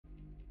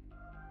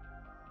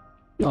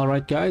All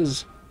right,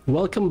 guys,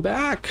 welcome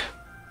back.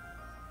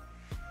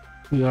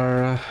 We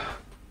are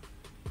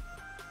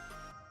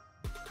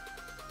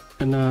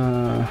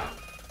gonna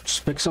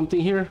just pick something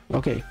here.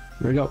 Okay,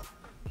 here we go.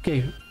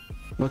 Okay,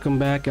 welcome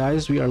back,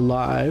 guys. We are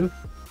live.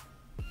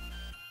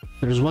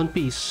 There's One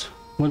Piece.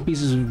 One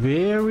Piece is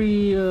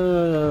very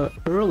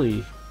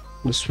early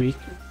this week,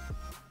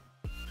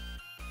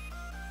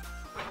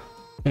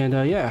 and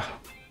yeah,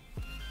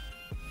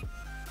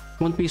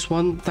 One Piece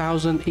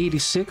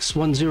 1086,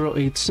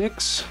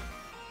 1086.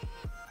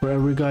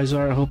 Wherever you guys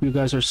are, I hope you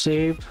guys are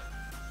safe.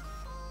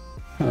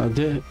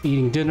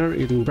 Eating dinner,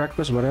 eating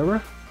breakfast,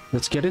 whatever.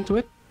 Let's get into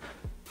it.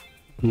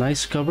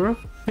 Nice cover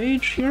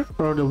page here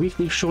for the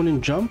weekly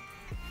Shonen Jump.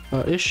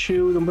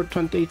 Issue number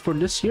 28 for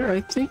this year,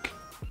 I think.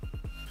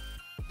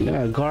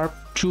 Yeah, Garp,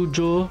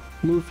 Chujo,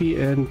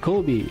 Luffy, and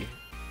Kobe.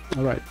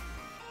 Alright.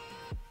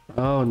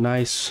 Oh,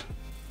 nice.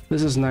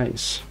 This is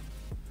nice.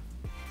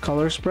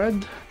 Color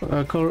spread.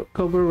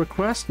 Cover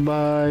request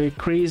by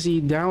Crazy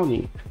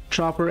Downy.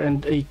 Chopper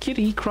and a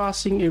kitty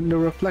crossing in the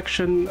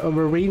reflection of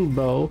a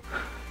rainbow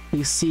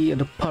they see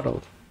in a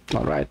puddle.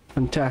 Alright,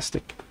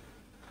 fantastic.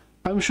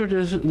 I'm sure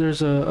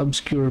there's a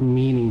obscure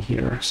meaning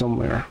here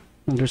somewhere.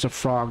 And there's a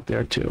frog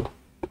there too.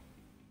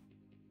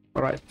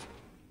 Alright.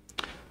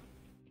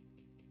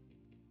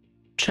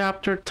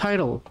 Chapter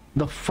title: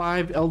 The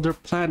Five Elder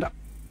Plan.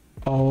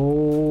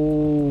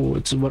 Oh,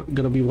 it's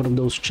gonna be one of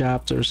those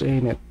chapters,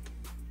 ain't it?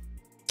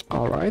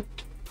 Alright.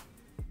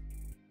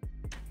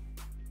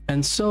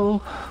 And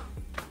so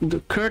the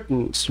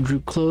curtains drew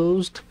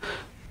closed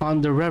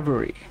on the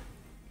reverie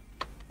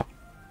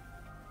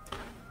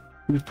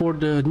before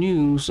the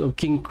news of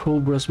King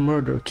Cobra's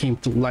murder came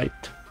to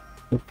light.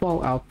 The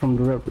fallout from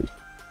the reverie.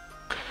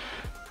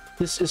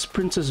 This is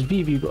Princess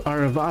Vivi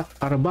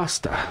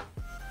Arabasta.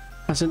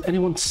 Hasn't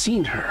anyone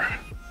seen her?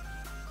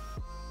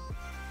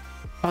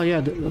 Oh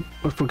yeah,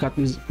 I forgot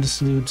this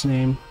dude's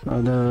name.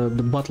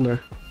 The butler.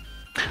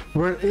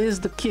 Where is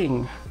the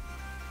king?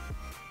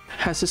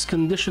 Has his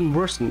condition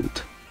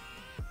worsened?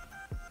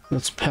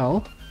 That's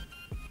Pell.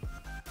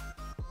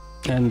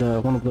 And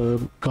one of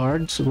the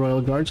guards,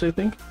 royal guards, I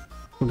think.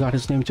 Forgot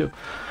his name too.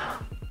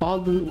 All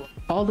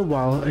the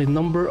while, a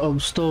number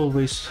of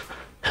stowaways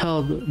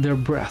held their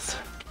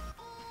breath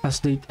as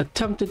they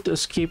attempted to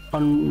escape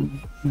on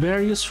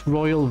various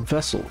royal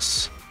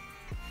vessels.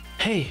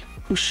 Hey,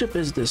 whose ship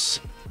is this?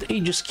 The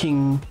Aegis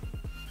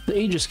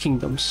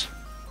Kingdoms.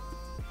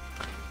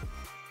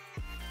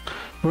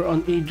 We're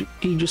on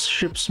Aegis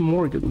ships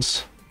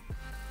Morgans.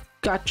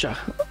 Gotcha.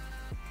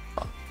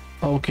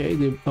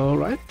 Okay,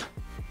 alright.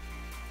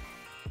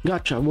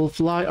 Gotcha. We'll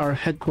fly our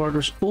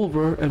headquarters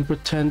over and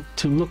pretend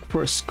to look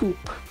for a scoop.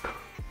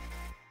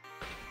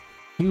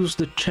 Use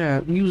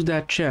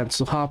that chance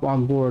to hop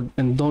on board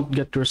and don't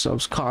get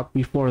yourselves caught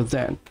before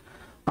then.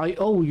 I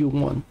owe you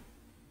one.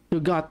 You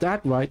got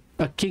that right.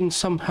 A king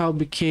somehow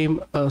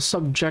became a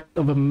subject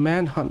of a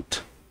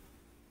manhunt.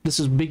 This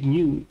is big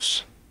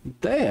news.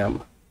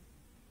 Damn.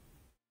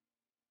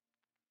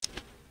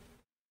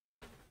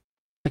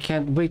 I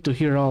can't wait to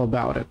hear all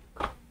about it.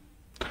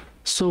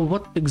 So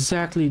what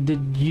exactly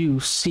did you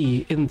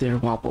see in there,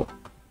 Wobble?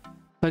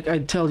 Like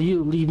I'd tell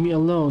you, leave me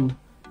alone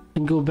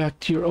and go back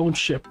to your own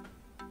ship.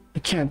 I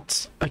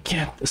can't.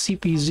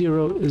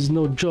 CP0 is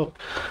no joke.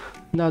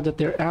 Now that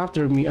they're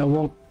after me, it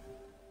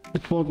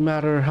won't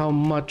matter how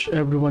much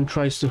everyone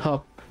tries to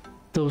help.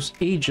 Those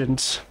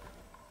agents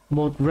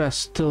won't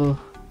rest till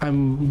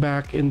I'm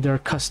back in their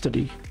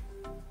custody.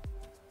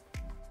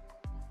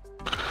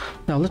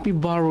 Now let me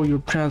borrow your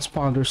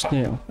transponder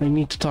snail. I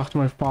need to talk to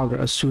my father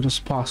as soon as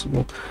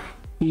possible.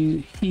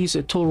 He's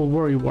a total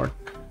worrywart.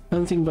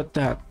 Nothing but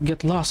that.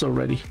 Get lost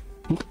already.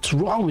 What's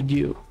wrong with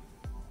you?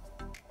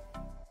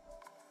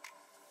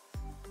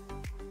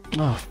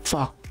 Oh,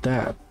 fuck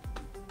that.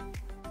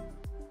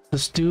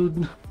 This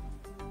dude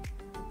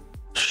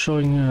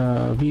showing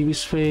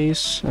Vivi's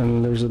face,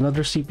 and there's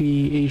another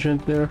CP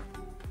agent there.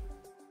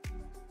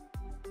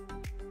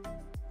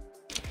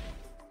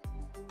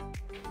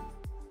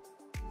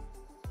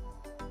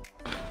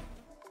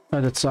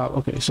 That's out.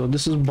 Okay, so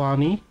this is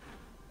Bonnie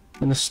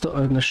in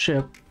the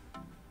ship.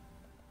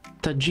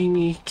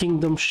 Tajini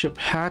Kingdom ship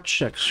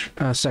hatch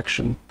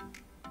section.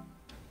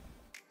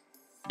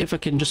 If I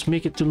can just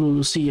make it to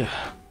Lulusia,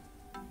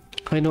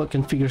 I know I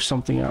can figure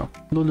something out.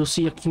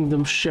 Lulusia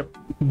Kingdom ship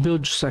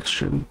bilge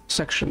section.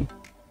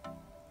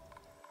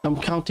 I'm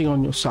counting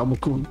on you,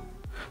 Sabo-kun.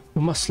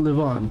 You must live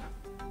on.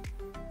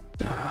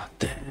 Ah,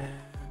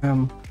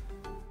 damn.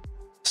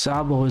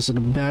 Sabo is in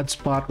a bad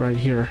spot right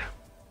here.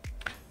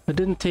 It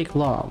didn't take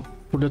long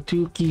for the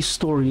two key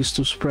stories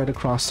to spread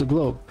across the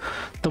globe.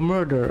 The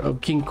murder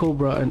of King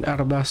Cobra and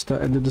Arabasta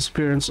and the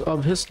disappearance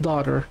of his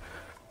daughter,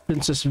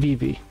 Princess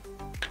Vivi.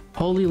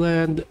 Holy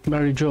Land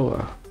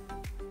Marijoa.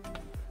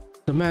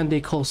 The man they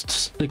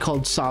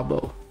called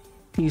Sabo.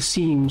 He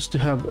seems to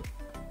have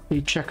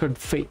a checkered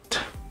fate.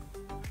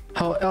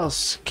 How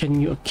else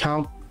can you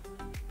account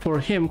for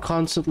him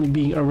constantly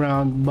being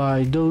around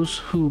by those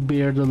who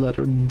bear the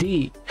letter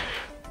D?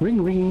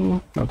 Ring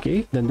ring.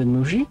 Okay, then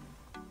Mushi.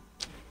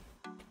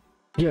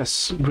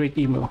 Yes, great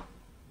email.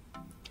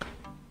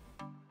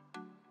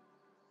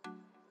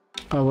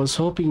 I was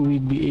hoping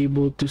we'd be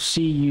able to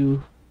see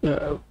you.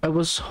 I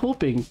was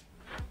hoping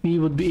we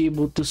would be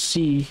able to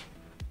see.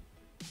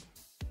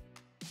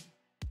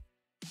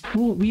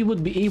 We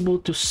would be able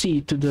to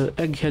see to the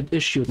egghead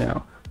issue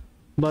now,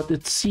 but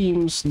it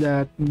seems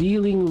that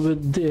dealing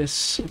with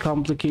this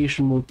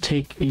complication will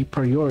take a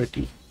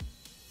priority.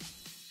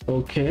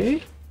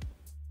 Okay.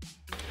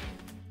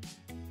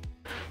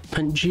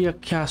 Pangea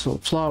Castle,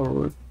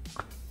 Flowerwood.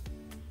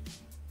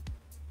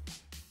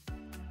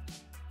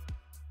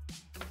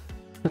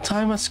 The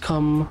time has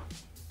come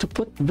to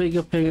put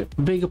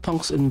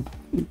Vegapunk's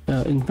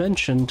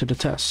invention to the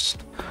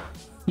test.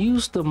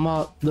 Use the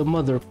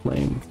mother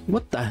plane.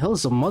 What the hell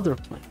is a mother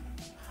plane?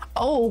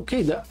 Oh,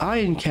 okay, the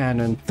ion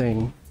cannon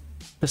thing.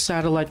 The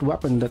satellite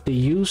weapon that they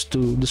used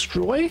to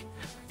destroy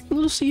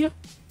Lucia?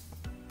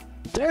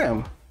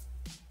 Damn.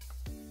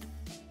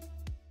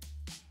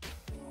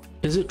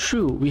 Is it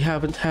true we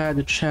haven't had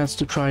a chance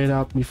to try it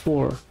out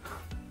before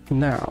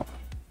now?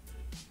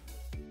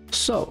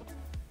 So,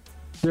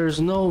 there's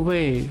no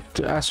way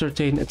to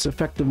ascertain its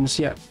effectiveness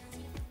yet.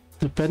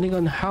 Depending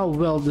on how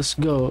well this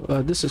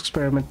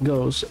experiment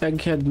goes,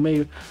 Egghead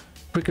may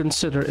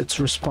reconsider its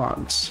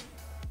response.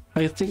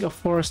 I think a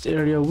forest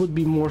area would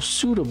be a more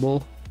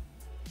suitable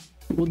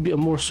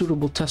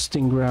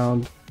testing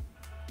ground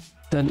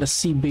than a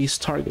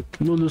sea-based target,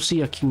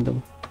 Lulusia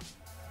Kingdom.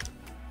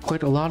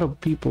 Quite a lot of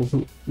people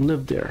who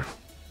live there.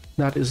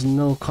 That is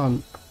no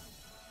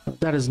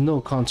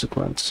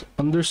consequence.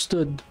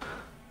 Understood.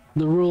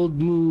 The world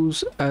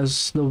moves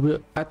at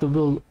the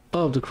will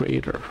of the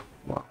creator.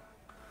 Wow.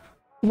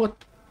 What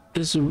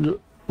is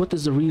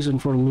the reason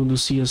for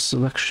Lulusia's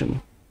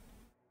selection?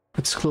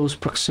 Its close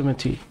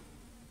proximity.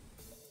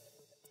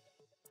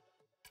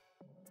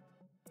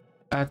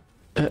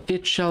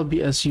 It shall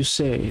be as you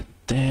say.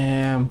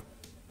 Damn.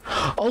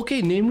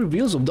 Okay, name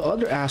reveals of the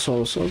other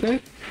assholes.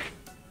 Okay.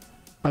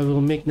 I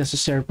will make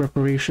necessary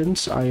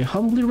preparations. I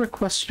humbly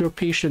request your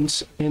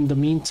patience in the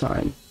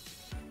meantime.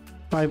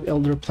 5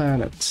 Elder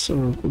Planets,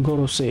 or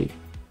Gorōsei.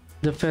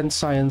 Defense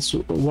Science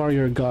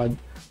Warrior God,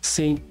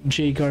 Saint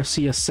J.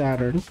 Garcia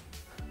Saturn.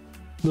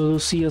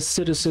 Lucia's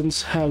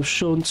citizens have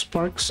shown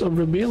sparks of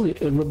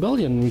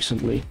rebellion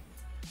recently.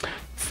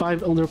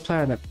 5 Elder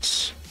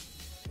Planets.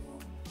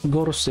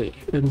 Gorōsei,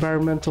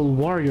 Environmental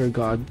Warrior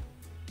God,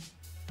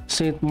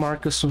 Saint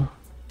Marcus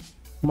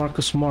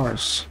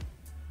Mars.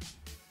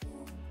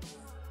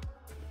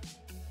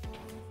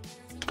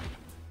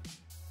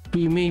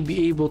 We may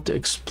be able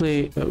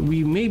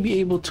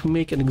to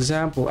make an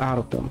example out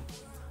of them.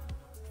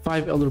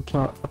 5 Elder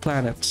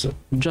Planets,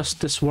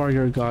 Justice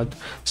Warrior God,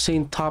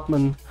 Saint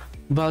Topman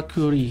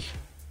Valkyrie.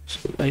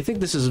 I think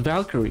this is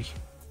Valkyrie.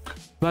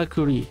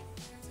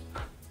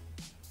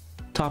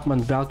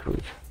 Topman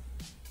Valkyrie.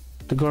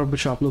 The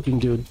Gorbachev looking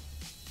dude.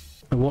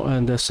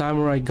 And the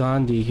Samurai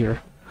Gandhi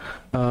here.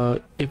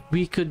 If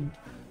we could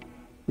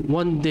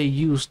one day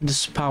use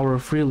this power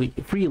freely.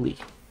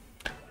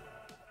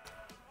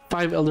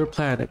 5 Elder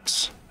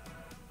Planets.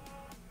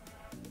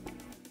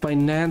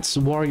 Finance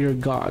Warrior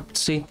God,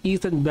 Saint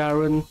Ethan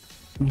Baron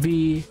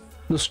V.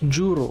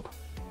 Lusjuro.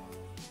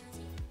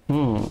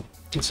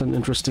 It's an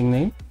interesting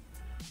name.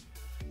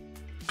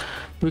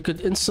 We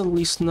could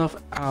instantly snuff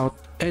out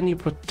any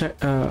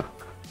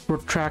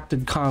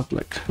protracted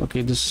conflict.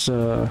 Okay, this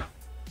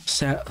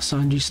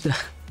Sanji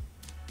stuff.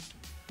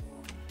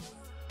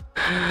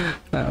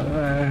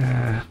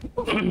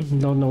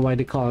 Don't know why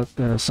they call it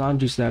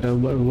Sanji stat or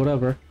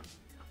whatever.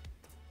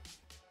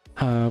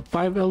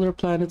 5 Elder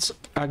Planets,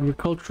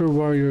 Agriculture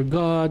Warrior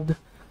God,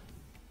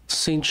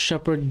 Saint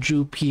Shepherd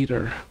Jew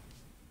Peter.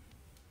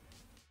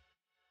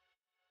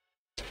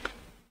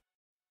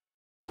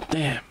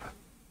 Damn.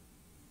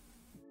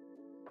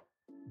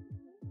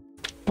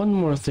 One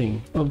more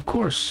thing, of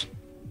course.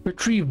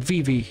 Retrieve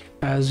Vivi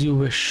as you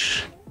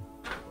wish.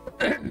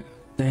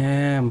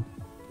 Damn.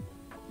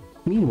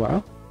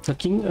 Meanwhile, the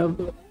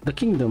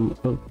kingdom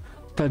of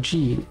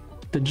Tajine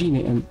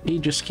and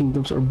Aegis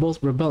kingdoms are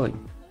both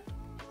rebelling.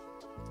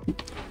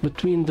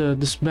 Between the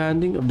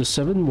disbanding of the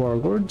 7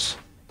 warlords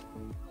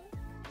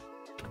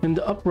and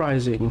the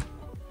uprising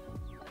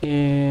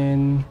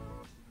in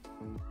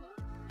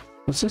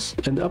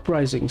the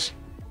uprisings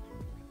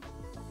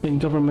in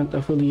government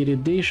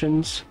affiliated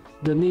nations,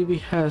 the Navy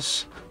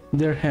has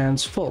their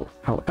hands full.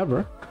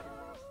 However,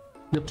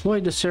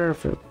 deploy the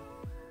Seraphim.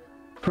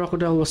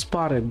 Crocodile was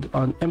spotted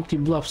on Empty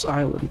Bluffs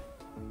Island.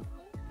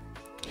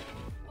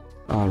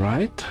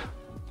 Alright.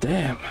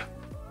 Damn.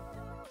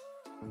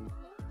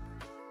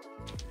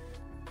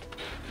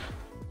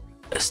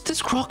 Is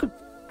this Crocodile?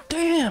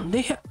 Damn,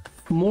 they have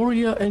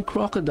Moria and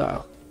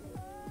Crocodile.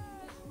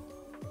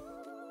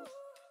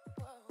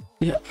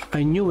 Yeah,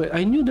 I knew it.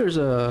 I knew there's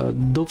a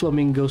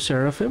Doflamingo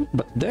Seraphim,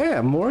 but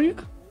damn, Moria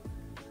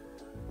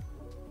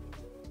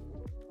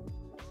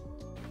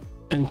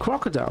and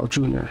Crocodile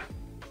Jr.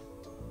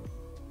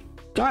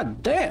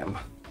 God damn.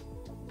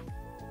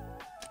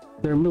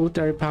 Their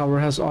military power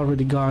has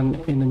already gone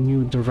in a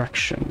new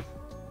direction.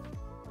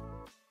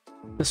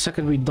 The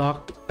second we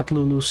docked at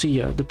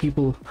Lulusia, the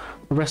people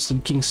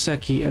arrested King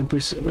Seki and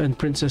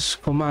Princess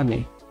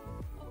Komane.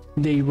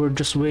 They were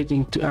just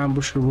waiting to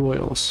ambush the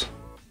royals.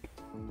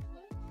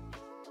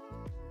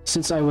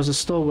 Since I was a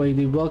stowaway,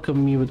 they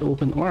welcomed me with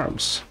open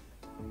arms.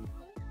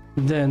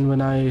 Then,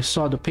 when I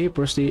saw the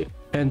papers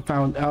and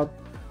found out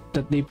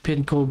that they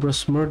pinned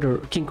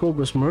King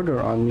Cobra's murder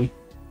on me,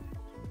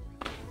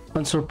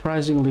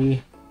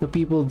 unsurprisingly, the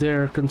people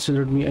there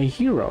considered me a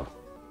hero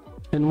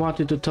and I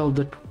wanted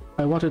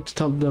to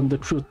tell them the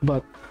truth,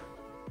 but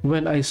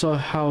when I saw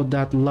how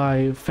that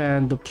lie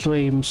fanned the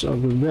flames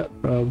of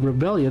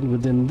rebellion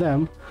within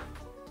them,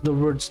 the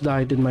words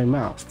died in my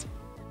mouth.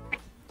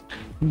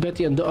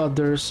 Betty and the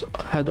others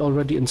had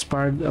already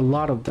inspired a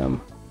lot of them,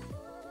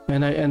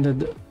 and I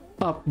ended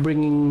up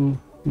bringing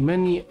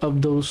many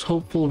of those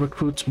hopeful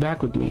recruits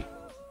back with me.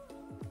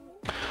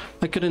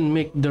 I couldn't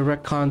make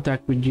direct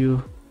contact with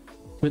you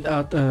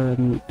without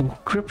an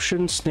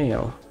encryption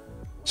snail,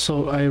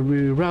 so I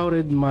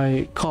rerouted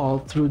my call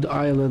through the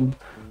island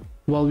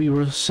while we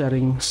were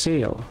setting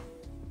sail.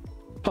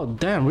 Oh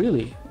damn,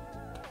 really?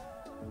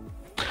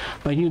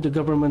 I knew the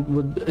government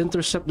would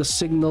intercept the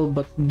signal,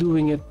 but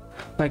doing it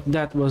like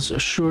that was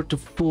sure to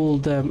fool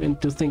them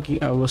into thinking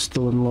I was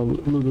still in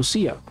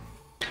Lulusia.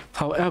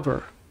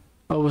 However,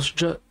 I was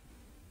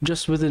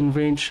just within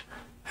range,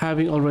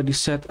 having already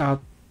set out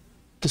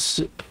to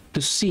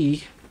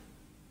sea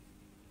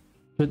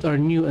with our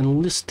new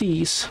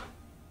enlistees,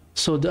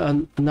 so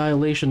the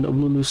annihilation of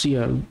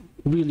Lulusia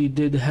really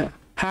did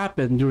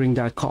happen during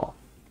that call.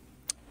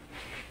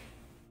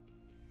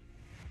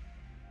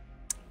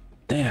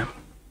 Damn.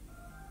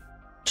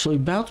 So he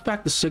bounced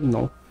back the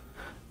signal,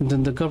 and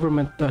then the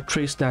government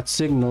traced that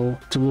signal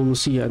to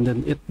Lulusia, and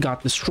then it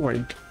got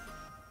destroyed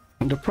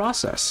in the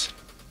process.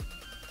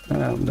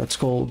 That's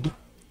cold.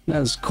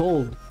 That's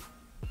cold.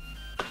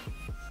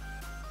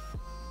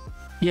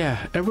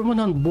 Yeah, everyone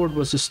on board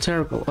was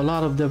hysterical. A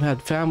lot of them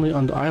had family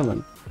on the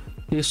island.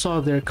 They saw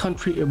their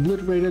country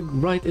obliterated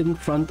right in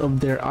front of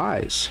their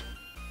eyes.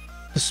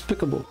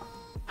 Despicable.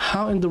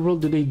 How in the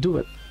world did they do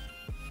it?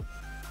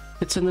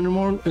 It's an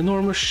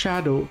enormous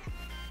shadow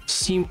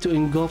seemed to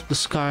engulf the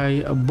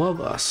sky above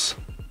us.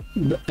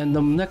 And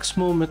the next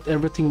moment,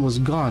 everything was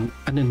gone.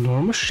 An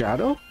enormous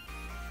shadow?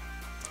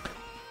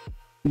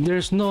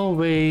 There's no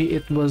way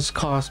it was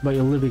caused by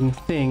a living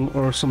thing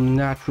or some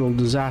natural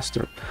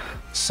disaster.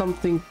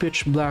 Something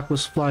pitch black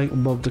was flying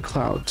above the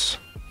clouds.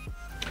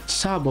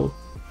 Sabo,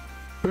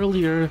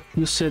 earlier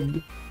you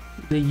said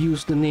they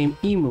used the name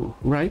Emu,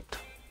 right?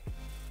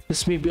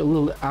 This may be a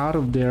little out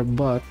of there,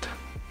 but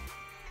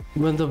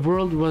when the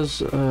world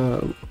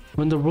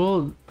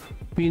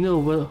we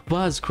know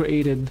was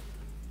created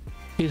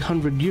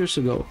 800 years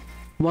ago,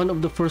 one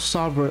of the first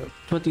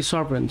 20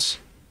 sovereigns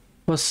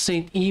was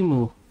Saint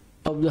Emu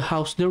of the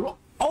house there.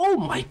 Oh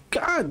my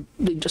god,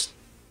 they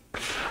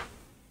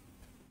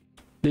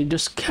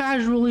just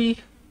casually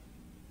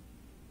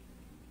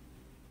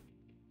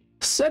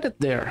said it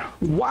there.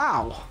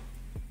 Wow.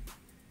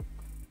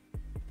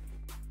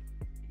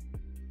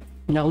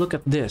 Now look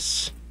at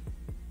this.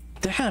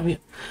 Damn,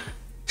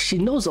 she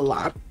knows a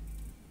lot.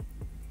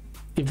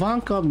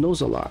 Ivankov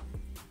knows a lot.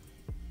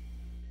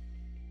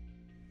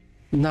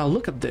 Now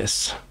look at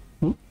this.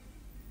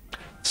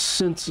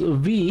 Since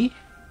we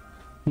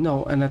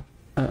know an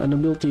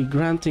ability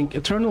granting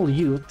eternal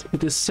youth,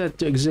 it is said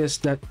to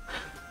exist that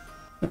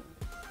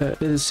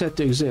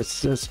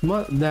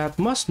that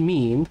must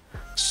mean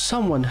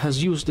someone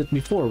has used it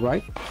before,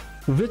 right?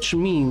 Which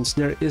means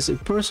there is a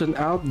person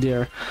out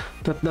there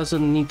that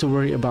doesn't need to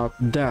worry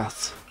about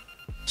death.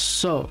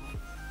 So,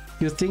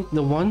 you think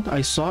the one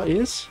I saw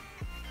is?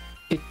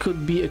 It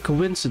could be a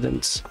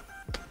coincidence.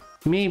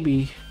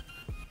 Maybe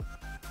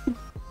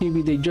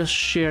they just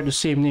share the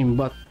same name,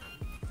 but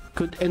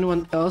could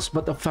anyone else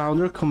but a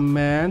founder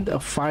command the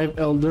 5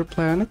 elder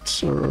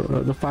planets,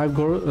 or the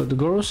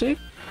Gorōsei,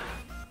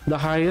 the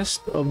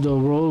highest of the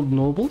world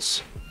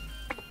nobles?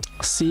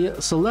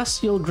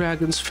 Celestial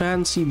dragons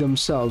fancy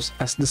themselves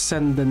as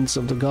descendants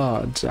of the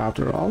gods,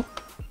 after all.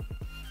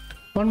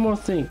 One more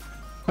thing.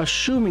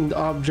 Assuming the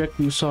object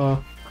you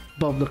saw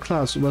above the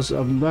clouds was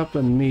a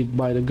weapon made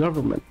by the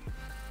government,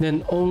 then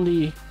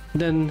the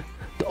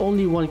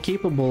only one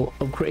capable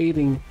of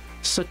creating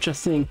such a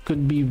thing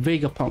could be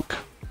Vegapunk.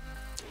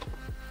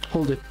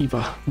 Hold it,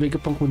 Eva.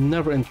 Vegapunk would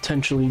never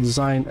intentionally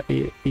design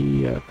a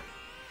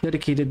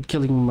dedicated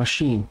killing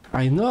machine.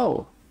 I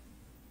know.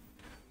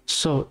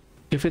 So,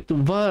 if it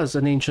was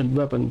an ancient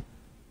weapon,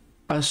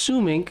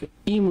 assuming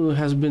Emu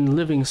has been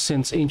living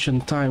since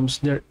ancient times,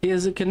 there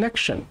is a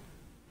connection.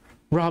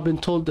 Robin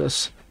told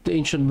us the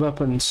ancient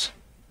weapons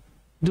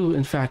do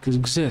in fact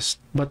exist,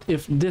 but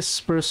if this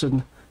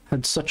person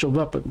had such a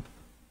weapon,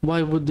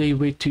 why would they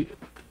wait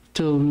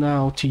till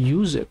now to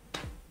use it?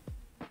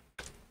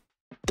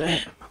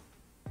 Damn.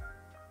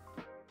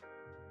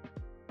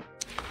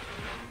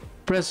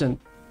 Present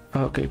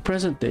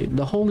day,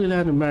 the Holy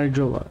Land of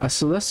Marijoa. A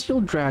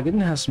celestial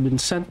dragon has been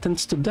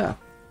sentenced to death.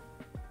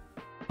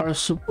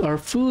 Our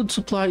food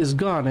supply is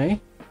gone, eh?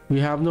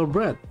 We have no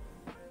bread.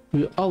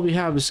 All we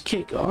have is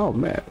cake. Oh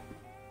man,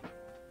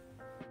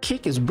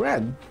 cake is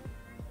bread,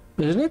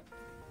 isn't it?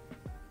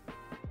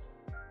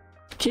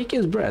 Cake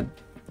is bread.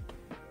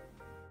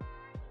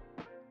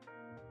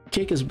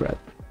 Cake is bread.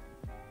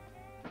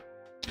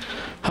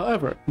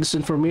 However, this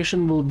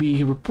information will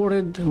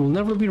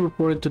never be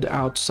reported to the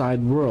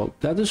outside world.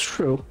 That is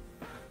true.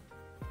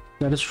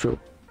 That is true.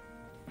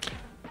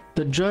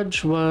 The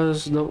judge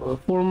was the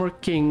former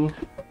king.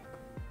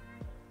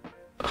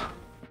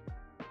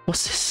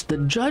 What's this? The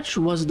judge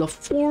was the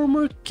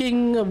former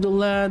king of the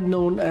land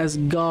known as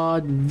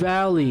God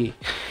Valley.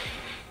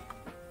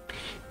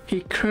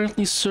 He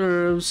currently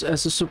serves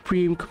as the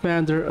supreme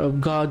commander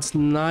of God's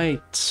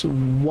Knights.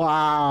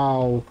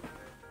 Wow.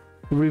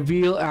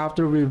 Reveal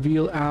after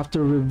reveal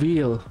after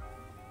reveal.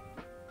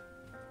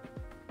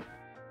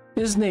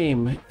 His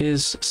name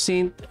is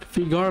Saint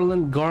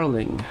Figarland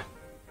Garling.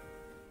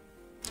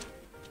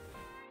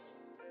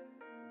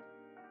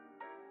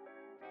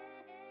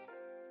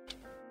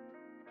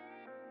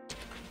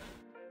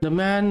 The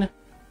man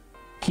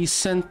he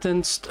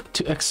sentenced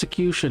to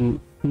execution,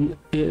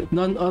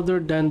 none other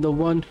than the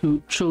one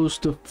who chose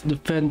to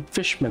defend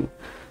fishmen,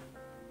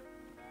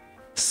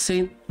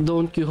 Saint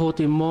Don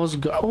Quixote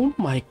Mosgar. Oh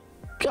my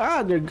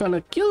God, they're gonna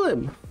kill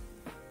him.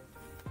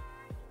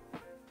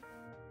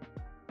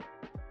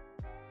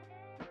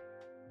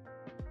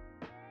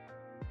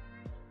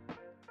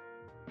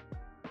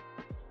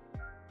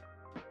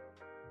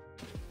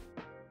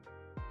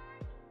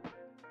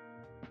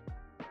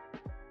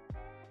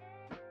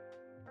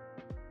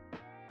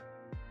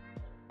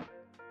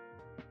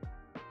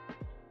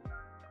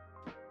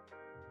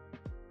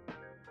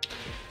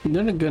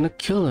 They're gonna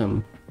kill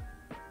him.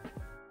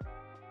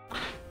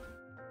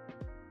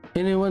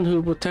 Anyone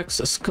who protects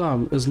a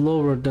scum is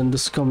lower than the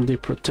scum they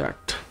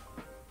protect.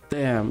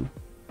 Damn.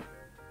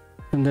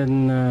 And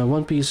then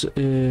One Piece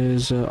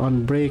is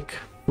on break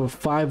for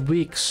 5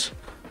 weeks.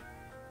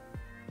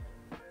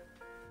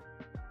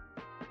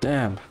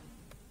 Damn.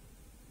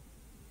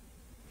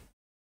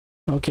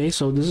 Okay,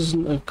 so this is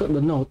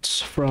the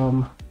notes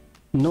from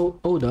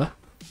Oda.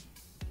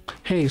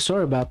 Hey,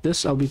 sorry about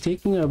this. I'll be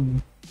taking a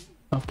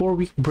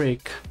 4-week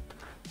break.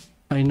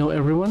 I know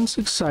everyone's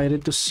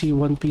excited to see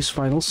One Piece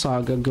Final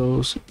Saga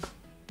goes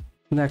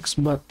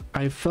next, but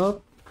I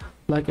felt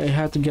like I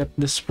had to get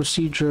this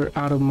procedure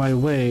out of my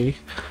way,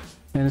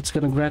 and it's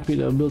gonna grant me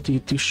the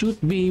ability to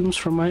shoot beams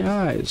from my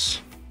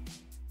eyes.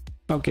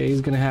 Okay, he's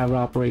gonna have an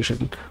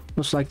operation,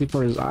 most likely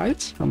for his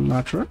eyes. I'm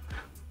not sure.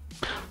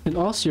 In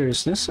all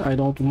seriousness, I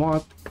don't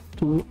want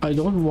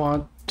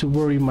to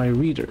worry my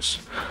readers,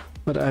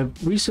 but I've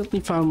recently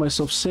found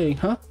myself saying,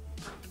 huh?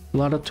 A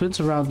lot of twins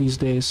around these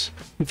days,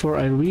 before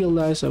I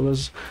realized it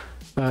was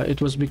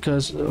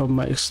because of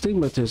my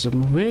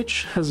astigmatism,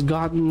 which has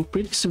gotten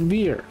pretty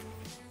severe.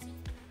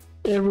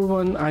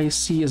 Everyone I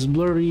see is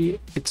blurry.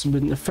 It's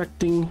been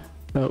interfering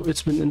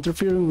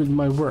with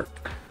my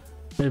work.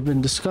 I've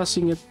been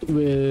discussing it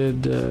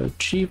with the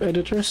chief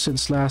editor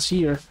since last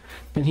year,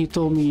 and he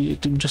told me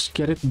to just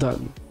get it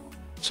done.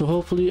 So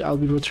hopefully I'll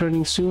be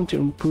returning soon to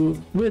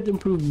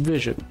improved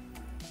vision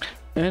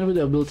and with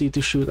the ability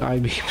to shoot eye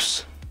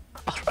beams.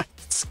 Alright,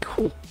 it's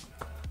cool.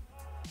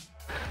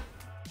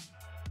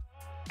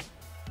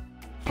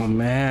 Oh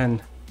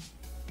man.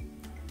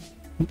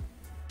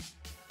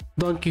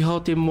 Don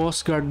Quixote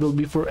Mosgard will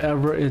be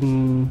forever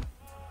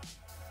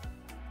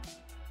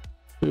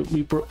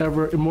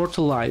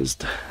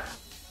immortalized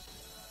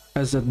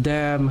as a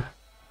damn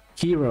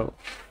hero.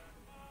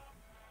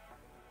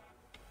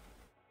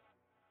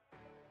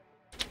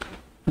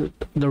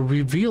 The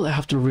reveal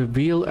after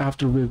reveal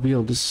after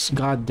reveal. This is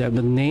goddamn.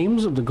 The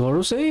names of the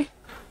Gorōsei,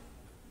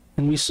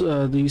 and we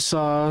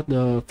saw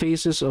the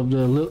faces of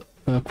the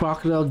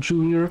Crocodile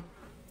Jr.,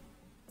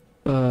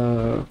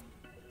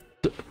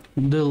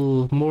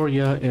 Lil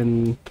Moria,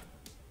 and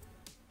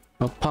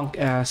a punk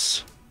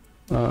ass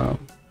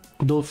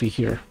Dofi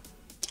here.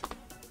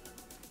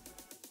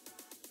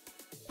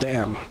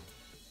 Damn.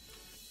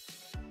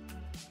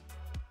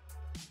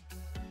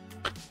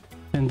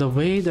 And the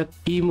way that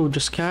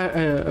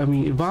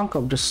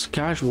Ivankov just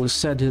casually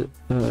said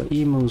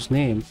Emu's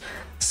name,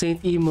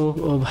 Saint Emu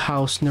of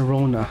House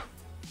Nerona.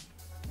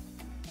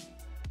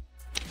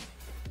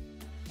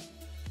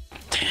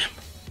 Damn.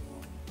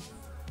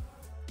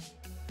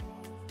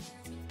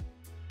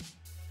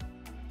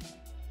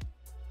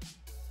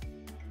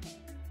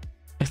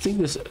 I think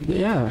this,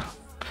 yeah.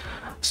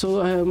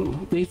 So I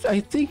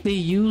think they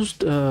used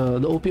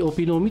the OP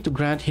no Mi to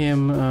grant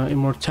him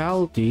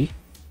immortality.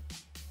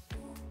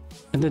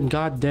 And then,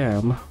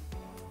 goddamn,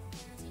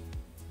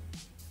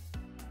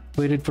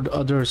 waited for the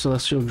other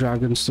celestial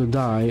dragons to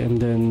die,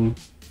 and then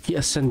he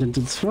ascended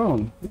to the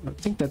throne. I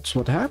think that's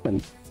what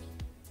happened.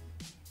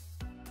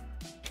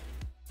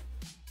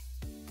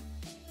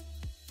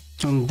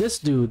 And this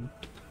dude,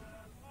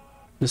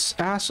 this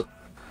ass,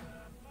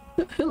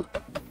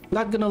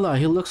 not gonna lie,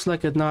 he looks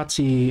like a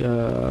Nazi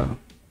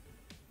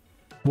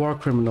war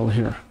criminal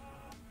here.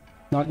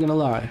 Not gonna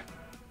lie.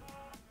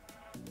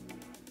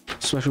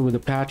 Especially with the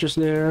patches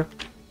there.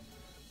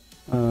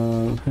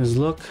 his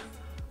look.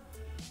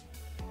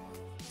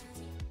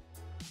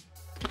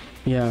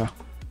 Yeah.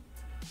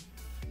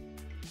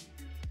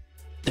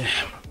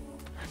 Damn.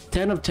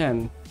 10 of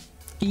 10.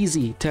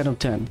 Easy 10 of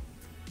 10.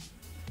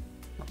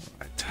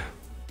 Alright.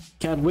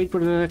 Can't wait for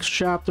the next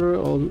chapter,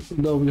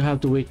 although we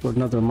have to wait for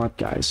another month,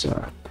 guys. We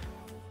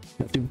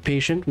have to be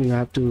patient. We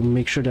have to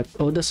make sure that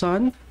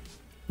Oda-san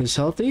is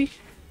healthy.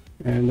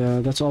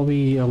 And that's all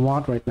we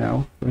want right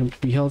now. For him to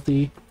be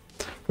healthy.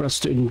 For us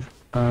to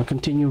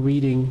continue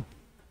reading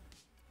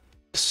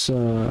this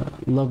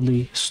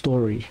lovely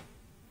story.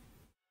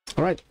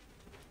 Alright.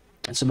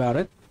 That's about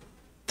it.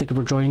 Thank you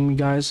for joining me,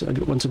 guys.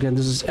 Once again,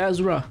 this is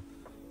Ezra.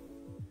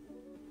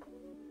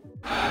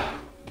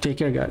 Take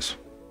care, guys.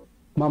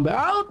 Mamba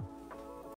out!